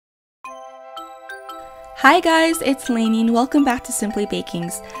Hi guys, it's Lainey and welcome back to Simply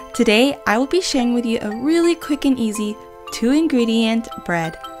Bakings. Today I will be sharing with you a really quick and easy 2-ingredient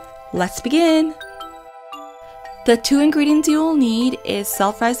bread. Let's begin! The 2 ingredients you will need is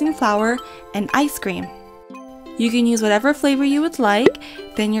self-rising flour and ice cream. You can use whatever flavor you would like.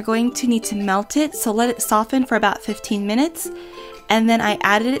 Then you're going to need to melt it, so let it soften for about 15 minutes. And then I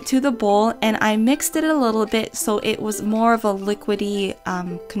added it to the bowl and I mixed it a little bit so it was more of a liquidy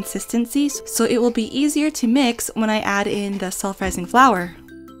consistency, so it will be easier to mix when I add in the self-rising flour.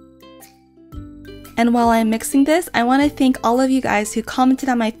 And while I'm mixing this, I want to thank all of you guys who commented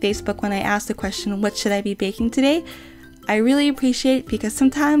on my Facebook when I asked the question, what should I be baking today? I really appreciate it because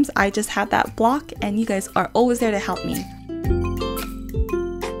sometimes I just have that block and you guys are always there to help me.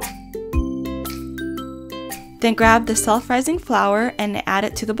 Then grab the self-rising flour and add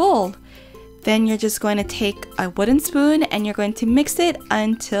it to the bowl. Then you're just going to take a wooden spoon and you're going to mix it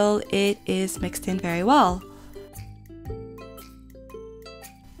until it is mixed in very well.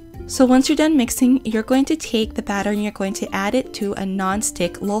 So once you're done mixing, you're going to take the batter and you're going to add it to a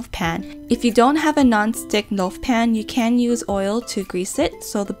non-stick loaf pan. If you don't have a non-stick loaf pan, you can use oil to grease it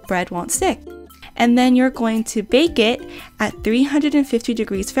so the bread won't stick. And then you're going to bake it at 350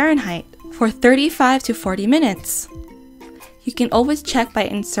 degrees Fahrenheit for 35 to 40 minutes. You can always check by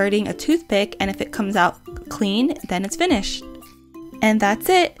inserting a toothpick, and if it comes out clean, then it's finished. And that's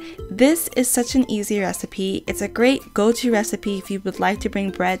it! This is such an easy recipe. It's a great go-to recipe if you would like to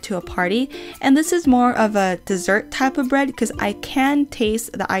bring bread to a party. And this is more of a dessert type of bread because I can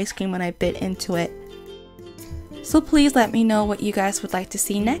taste the ice cream when I bit into it. So please let me know what you guys would like to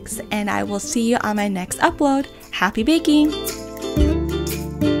see next, and I will see you on my next upload. Happy baking!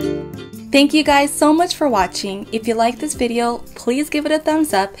 Thank you guys so much for watching. If you like this video, please give it a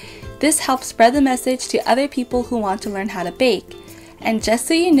thumbs up. This helps spread the message to other people who want to learn how to bake. And just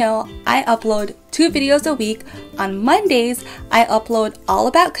so you know, I upload 2 videos a week. On Mondays, I upload all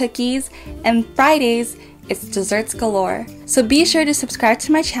about cookies, and Fridays, it's desserts galore. So be sure to subscribe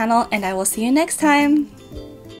to my channel, and I will see you next time.